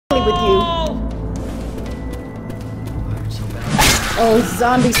with you. Oh,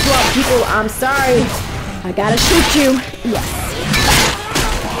 zombie swamp people, I'm sorry. I gotta shoot you. Yes.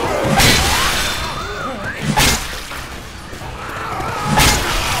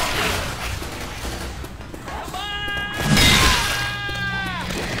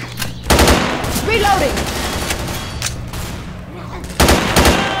 Reloading.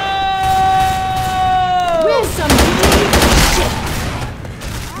 Where's some shit?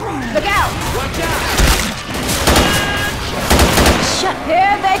 Look out! Watch out! Shut!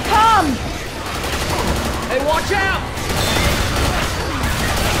 Here they come! Hey, watch out!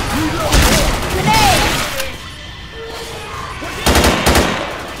 Grenade!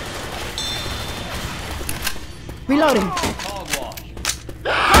 Reloading.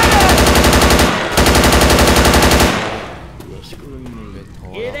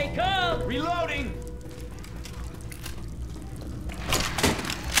 Here they come! Reloading!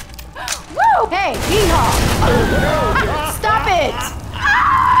 Woo! Hey, hee-haw! Stop it!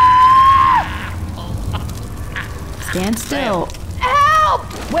 Stand still.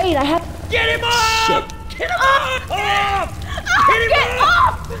 Help! Wait, I have... Get him off! Shit. Get him off! Get him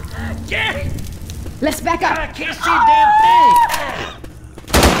off! Get! Let's back up. I can't see a damn thing!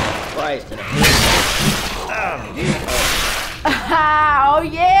 Christ. Oh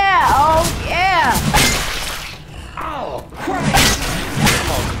yeah! Oh yeah! Oh, Christ!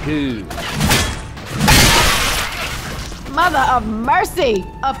 Oh, dude. Mother of mercy!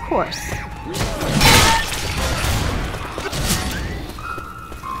 Of course.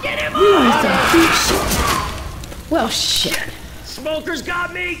 Get him off! Well, shit. Smokers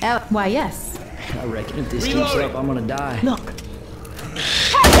got me! Why, yes. I reckon if this keeps up, I'm gonna die. Look.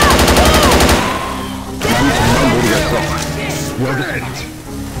 Well defended.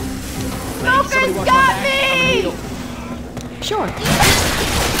 Smokers got me! Sure.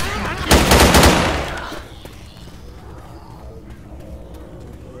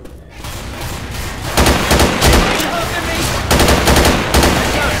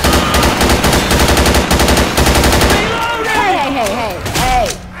 Hey.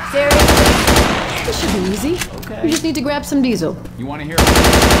 Seriously? This should be easy. Okay. We just need to grab some diesel. You want to hear?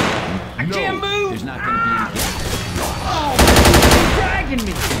 I can't move! There's not going to be any. Oh, you're dragging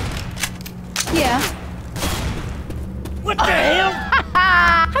me! Yeah. What the hell?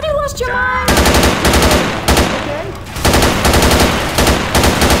 Have you lost your mind?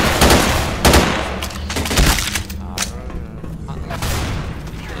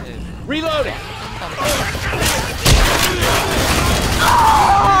 Reloading!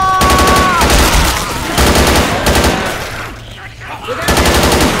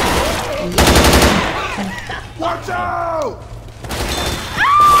 Watch out!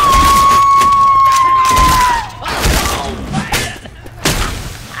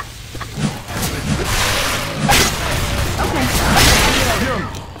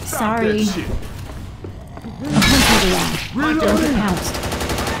 Sorry. Reloading!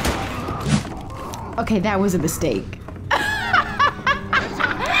 Okay, that was a mistake.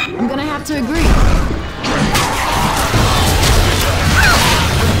 I'm gonna have to agree.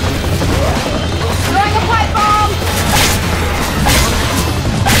 Throwing a pipe bomb!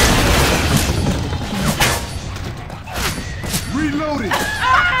 Reloading!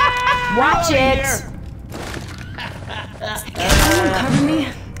 Watch it! Can someone cover me?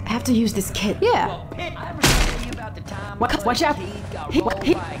 I have to use this kit. Yeah. Watch out.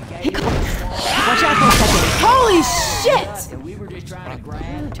 Watch out for a second. Holy shit! And we were just trying to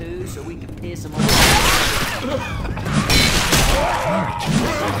grab two so we could piss them off.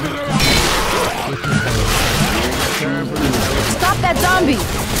 Stop that zombie!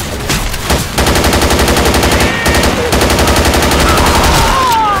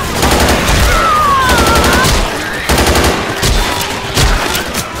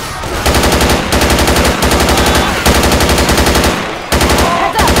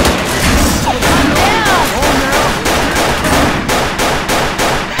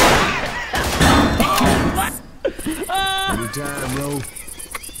 Time, Ro.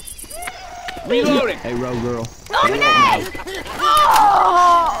 Reloading! Hey, road girl. Grenade!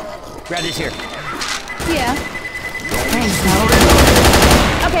 Oh! Grab this here. Yeah. Thanks, no.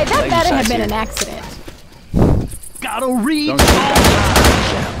 Okay, that better have been an accident. Gotta read!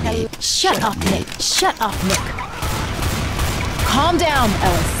 Shut up, Nick. Shut up, Nick. Calm down,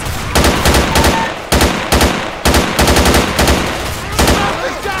 Ellis.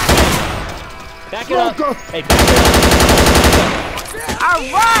 Back it up! Smoker! Hey, back it up!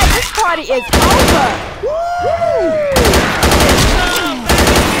 Alright, this party is over!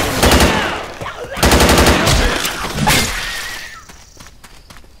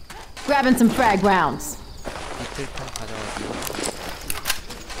 Grabbing some frag rounds.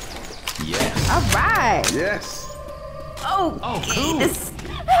 Yes. All right. Yes. Oh, cool. yes.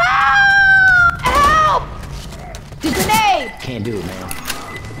 Help! Help! The grenade! Can't do it, man.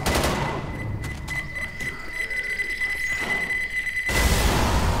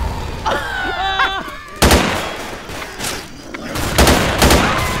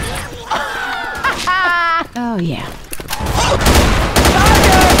 Oh, yeah.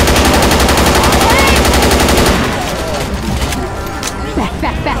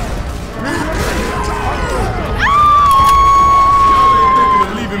 Back, back.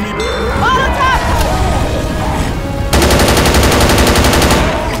 Leaving me.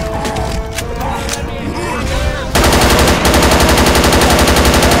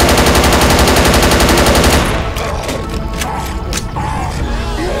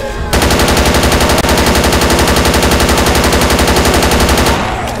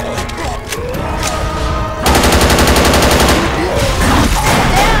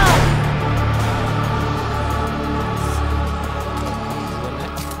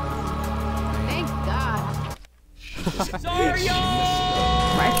 Thank God. Sorry,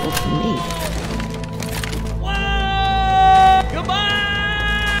 y'all! Rifle for me. Whoa!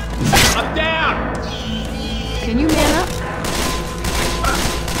 Goodbye! I'm down! Can you man up?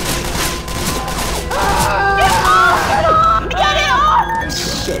 Get it off!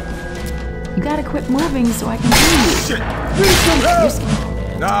 Shit. You gotta quit moving so I can see you. Shit.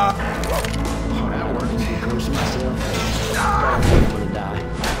 Nah. Oh, that worked. I'm cursing myself. I'm gonna die.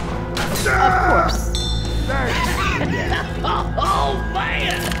 Of course. Oh,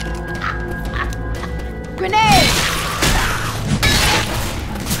 man! Grenade!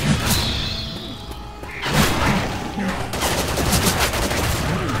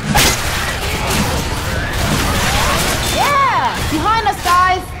 Yeah! Behind us,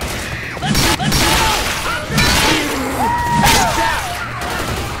 guys!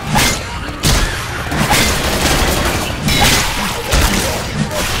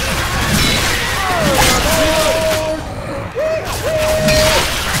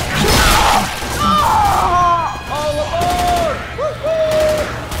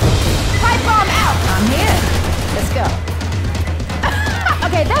 Pipe bomb out! I'm here. Let's go.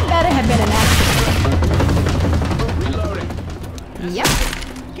 Okay, that better have been an accident. Reloading. Yep.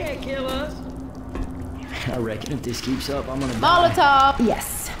 Can't kill us. I reckon if this keeps up, I'm gonna die. Molotov.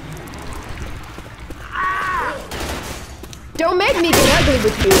 Yes. Don't make me get ugly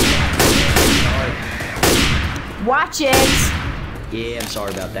with you. Watch it. Yeah, I'm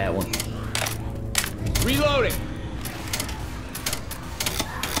sorry about that one. Reloading.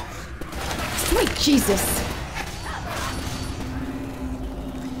 Sweet Jesus.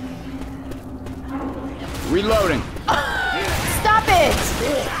 Reloading. Stop it.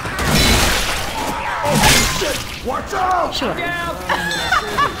 Watch out! Sure. Down.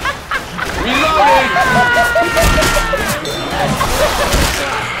 Reloading.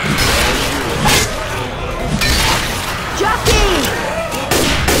 Jockey.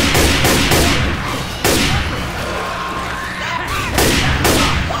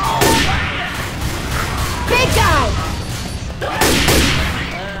 Big guy.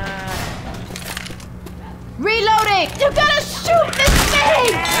 Reloading. You gotta shoot this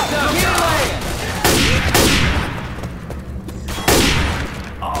thing.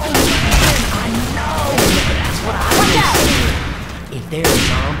 Watch out. If there's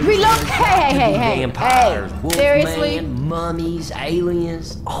zombies, Reload. Hey. vampires, Hey. Seriously? wolfman, mummies,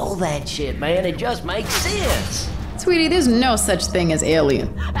 aliens, all that shit, man, it just makes sense. Sweetie, there's no such thing as alien.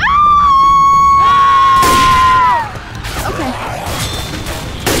 Okay.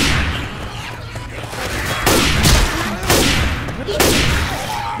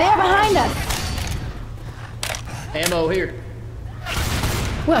 They're behind us. Ammo here.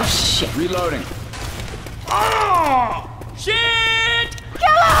 Well, shit. Reloading. Oh! Shit!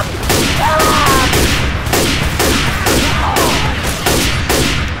 Kill him! Kill him!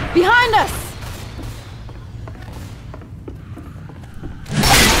 Behind us!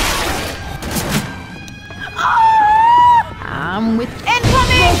 I'm with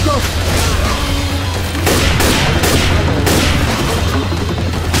incoming! Go.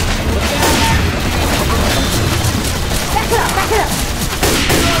 Back it up, back it up!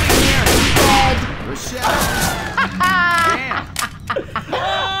 Dead. Damn.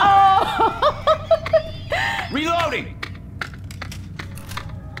 Reloading.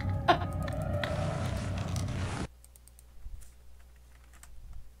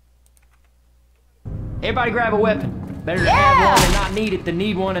 Everybody grab a weapon. Better to Yeah! have one and not need it than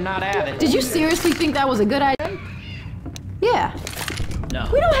need one and not have it. Did you seriously think that was a good idea? Yeah. No.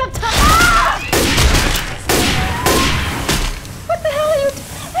 We don't have time. Ah! What the hell are you?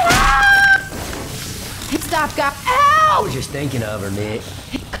 Ah! Stop, guy. I Ow! was just thinking of her, Nick.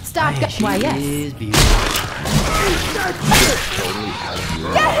 Stop, Man, guy. she Why, yes. is beautiful.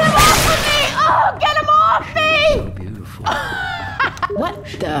 Get him off of me! Oh, get him off me! Beautiful. What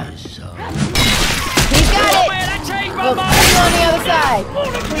the? So. He's got it! Man, I changed my Look, mind. he's on the other side.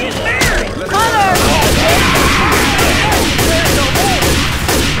 Get married. Mother!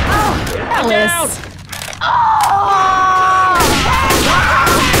 Alice.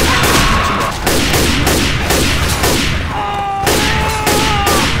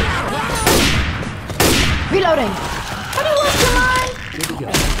 Reloading. Have you lost your mind? Good to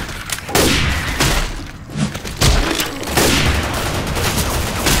go.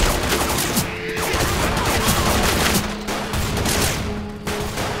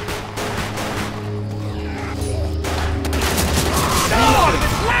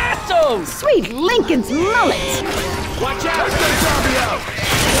 Lasso. Sweet Lincoln's mullet. Watch out. Let's get zombie out.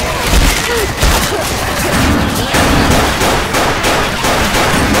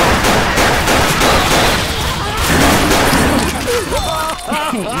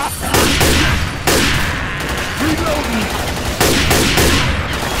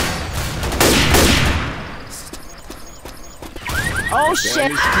 Oh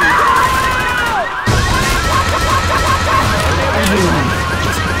shit.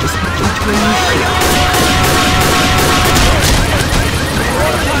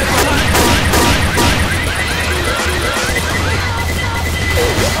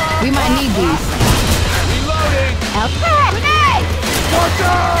 We might need these. Reloading. Grenade! Watch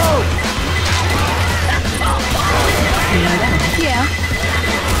out. Yeah.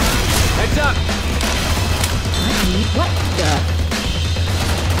 Heads up. What the?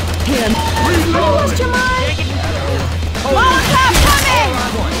 Here. Have you lost your mind? Molotov coming!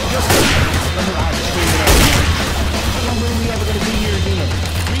 When are we ever gonna be here again?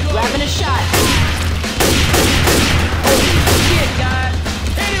 Grabbing a shot. Shit, guys.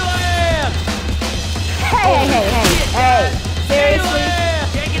 Anyland. Hey. Seriously?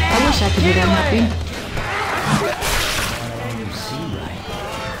 Take it I out. wish I could be that happy. You see, right?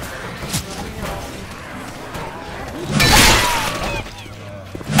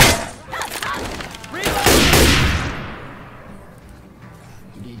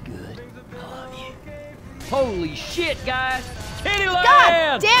 You did good. Holy shit, guys. Kittyland.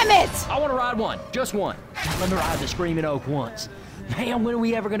 God damn it! I want to ride one. Just one. Let me ride the Screaming Oak once. Man, when are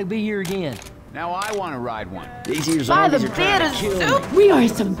we ever gonna be here again? Now I want to ride one. These here By the zombies are trying beard to of kill me. soup, we are in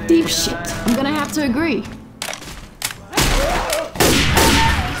some deep shit. I'm gonna have to agree.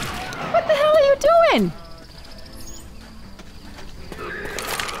 What the hell are you doing?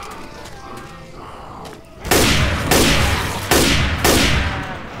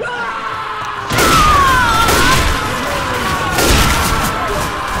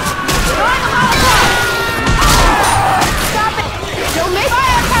 Stop it! Don't make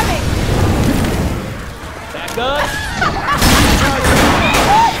fire coming! Back up.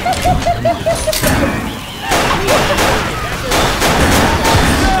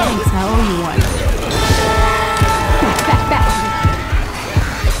 Thanks, how old you want? Back.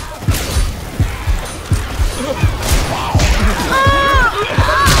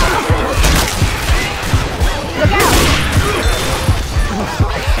 Look out!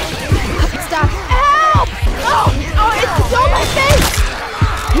 Stop! Help! Oh, it's on my face!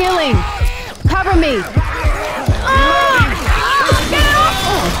 Healing! Cover me! Get it off!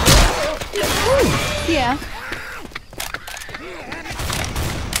 Yeah.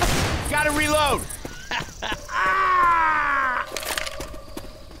 Gotta reload.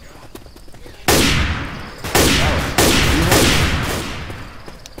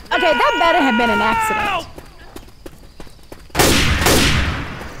 Okay, that better have been an accident.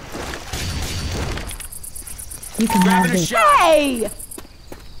 You can have Grabbing a this. shot. Hey!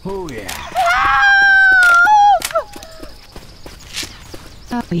 Oh yeah.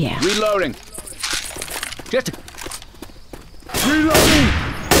 Help! Oh yeah. Reloading. Just a... Reloading.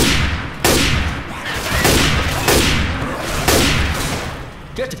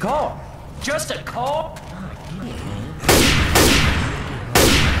 Just a call. Just a call?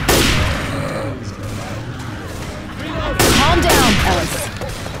 Calm down, Ellis.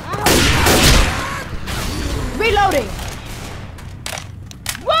 Reloading!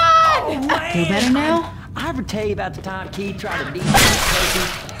 Run! Feel better now? I ever tell you about the time Keith tried to beat me?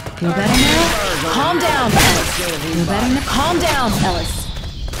 Feel better now? Calm down, Ellis. Feel better now? Calm down, Ellis.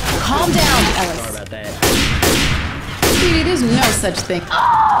 Calm down, Sorry Ellis. about that. Sweetie, there's no such thing.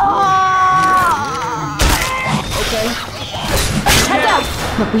 Okay. Heads up!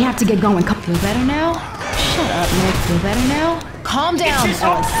 Look, we have to get going. Feel better now? Shut up, Nick. Feel better now? Calm down,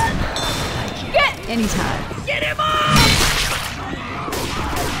 Ellis. Get anytime. Get him up!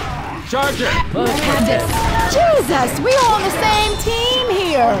 Charger! Have this. Jesus, we all on the same team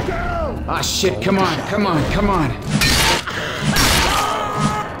here. Ah, shit, come on, come on, come on.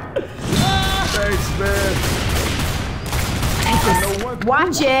 Thanks, man.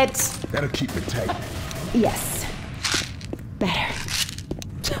 Watch it. That'll keep it tight. Yes. Better.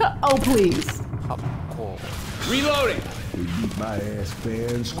 Oh, please. Reloading! We beat my ass fair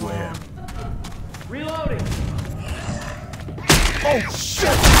and square. Reloading. Oh,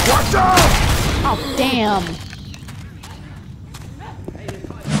 shit! Watch out! Oh, damn.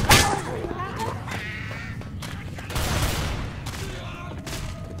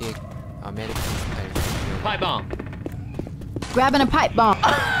 Pipe bomb. Grabbing a pipe bomb.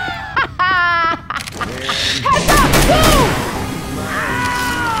 Heads up! Boom!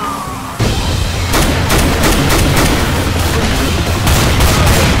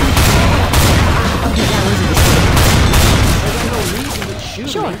 Okay, that was a mistake.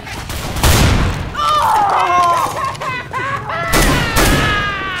 Sure.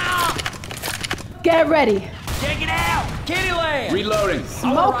 Get ready. Check it out. Kittyland. Reloading!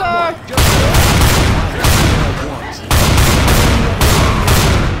 Smoker. Oh,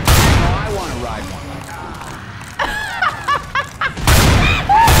 I want to ride one.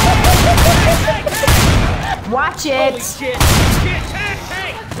 Watch Holy it. shit. Shit. Tank.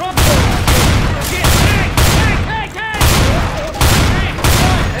 Tank. Run. Shit. Tank. Tank. Tank. Tank. Tank.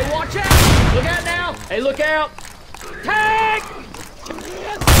 Run. Hey, watch out. Look out now. Hey, look out. Tank.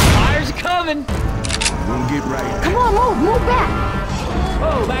 Fire's coming. We'll get right. Come on, move back.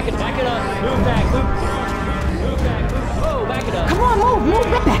 Oh, back it up. Move back. Move back. Oh, back it up. Come on, move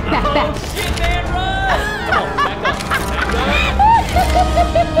back. Oh, shit, man, run. Come on, back up.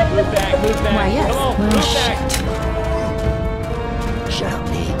 Move back. Why, yes. Come on, Well, move back. Shut up,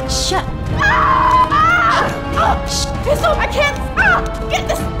 Nick. Shut. It's over. I can't. Get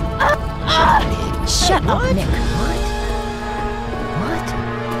this. Shut up, Nick. What?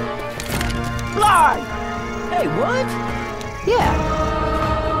 Lord. Hey, what? Yeah.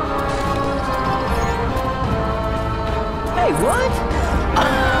 Hey, what?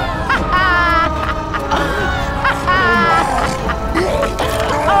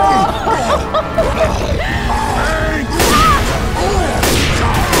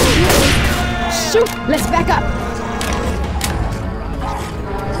 Shoot. Let's back up.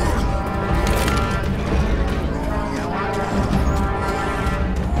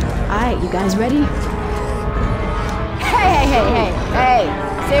 All right, you guys ready? Hey.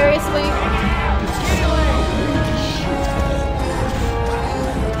 Seriously?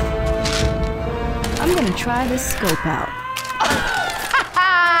 I'm gonna try this scope out.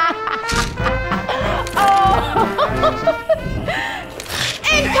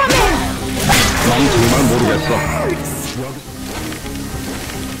 Incoming!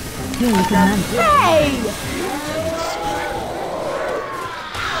 You're looking at me. Hey!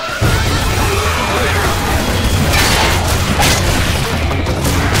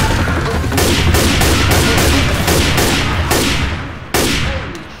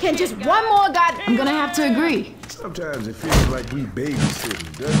 Can just one more god. I'm gonna have to agree. Sometimes it feels like we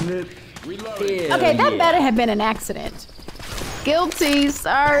babysitting, doesn't it? Okay, that better have been an accident. Guilty,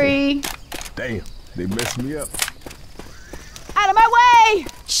 sorry. Damn, they messed me up. Out of my way!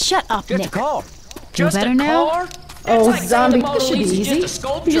 Shut up, Just Nick. a car. Feel better now? Oh, That's like saying the zombie, Mona this should be Lisa's easy. just a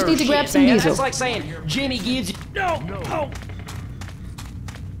sculpture You just need to of grab shit, some man. diesel. That's like saying Jimmy gives you. No.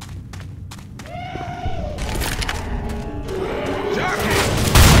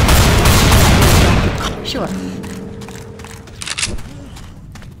 Sure.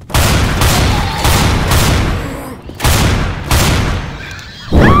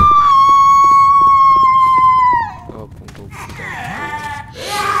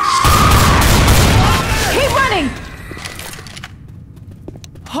 Keep running!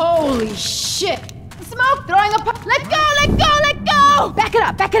 Holy shit! Smoke throwing a pop. Let go! Back it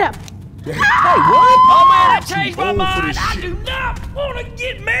up! Hey, what? Oh man, I changed my old for mind. this I shit. do not want to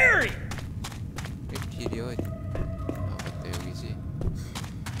get married.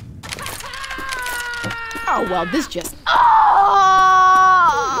 Oh well, this just. Oh!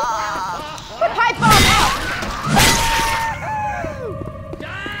 Put pipe bomb out!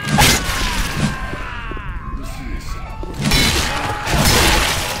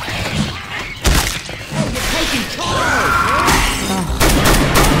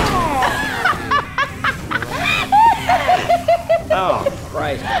 Oh,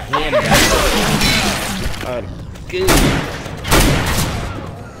 Christ, my hand back. I'm good.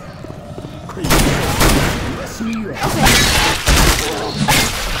 me up.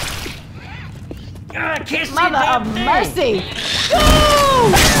 I can't see Mother that of thing. mercy!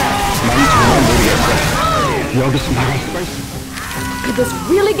 Could this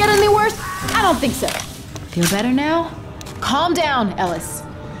really get any worse? I don't think so. Feel better now? Calm down, Ellis.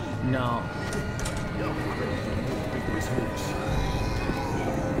 No.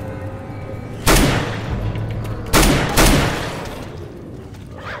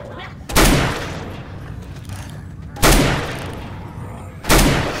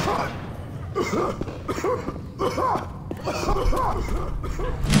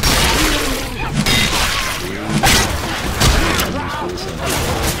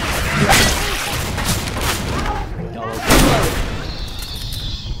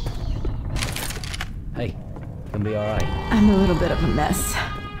 Hey, gonna be all right. I'm a little bit of a mess.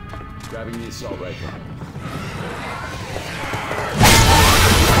 Grabbing the assault rifle.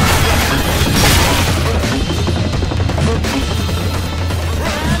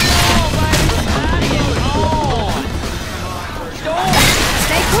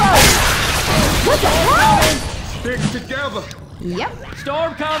 Stay close! What the hell? Stick together. Yep.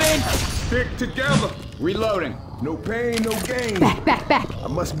 Storm coming! Stick together. Reloading. No pain, no gain. Back. I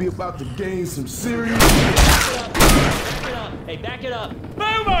must be about to gain some serious. Hey, back it up.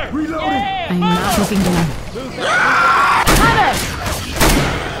 Boomer! Reloading. Yeah! I'm not looking down. Move back. Hunter!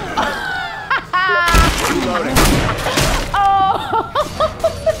 Reloading.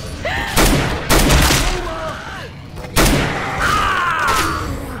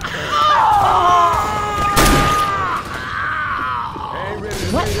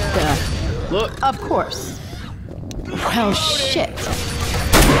 What the? Look. Of course. Well, shit.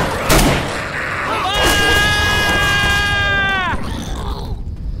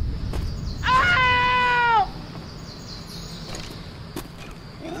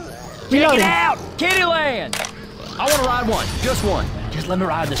 Check it out! Kittyland! I want to ride one. Just one. Just let me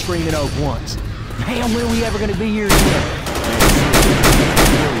ride the Screaming Oak once. Man, when are we ever going to be here again?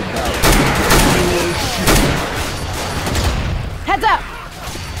 Heads up!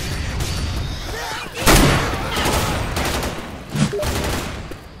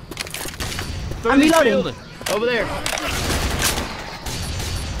 Through I'm this reloading. building. Over there.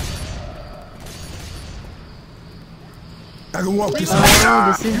 I can walk this Oh,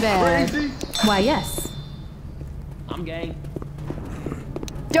 out. this is bad. Crazy? Why, yes. I'm game.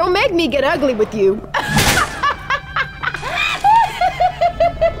 Don't make me get ugly with you.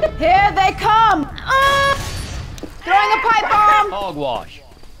 Here they come! Throwing a pipe bomb! Hogwash.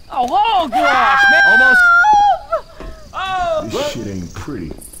 Oh, hogwash, man! Almost. Oh! This shit ain't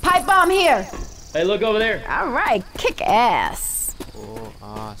pretty. Pipe bomb here! Hey, look over there. All right, kick ass.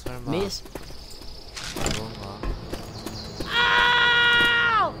 아 설마 Miss. 그런가?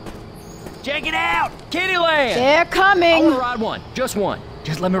 Ow! Check it out! Kittyland! They're I want coming. to ride one. Just one.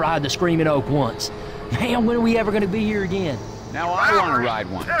 Just let me ride the Screaming Oak once. Man, when are we ever going to be here again? Now I want to ride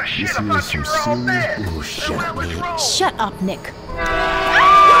one. This is some serious bullshit, man. Shut up, Nick.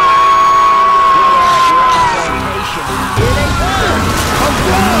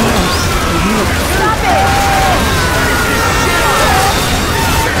 Stop it!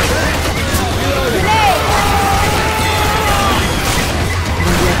 Grenade!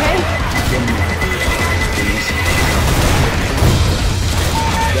 You okay?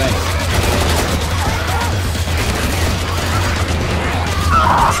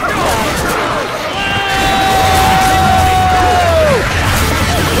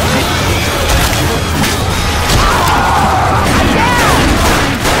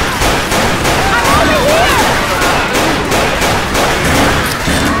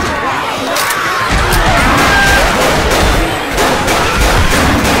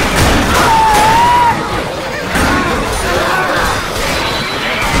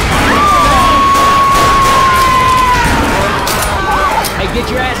 Hey, get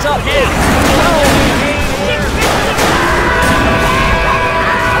your ass up now!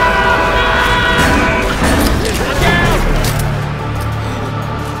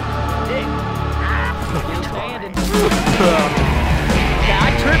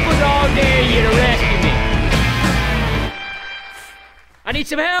 I triple dog dare you to rescue me. I need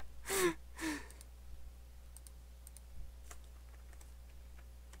some help!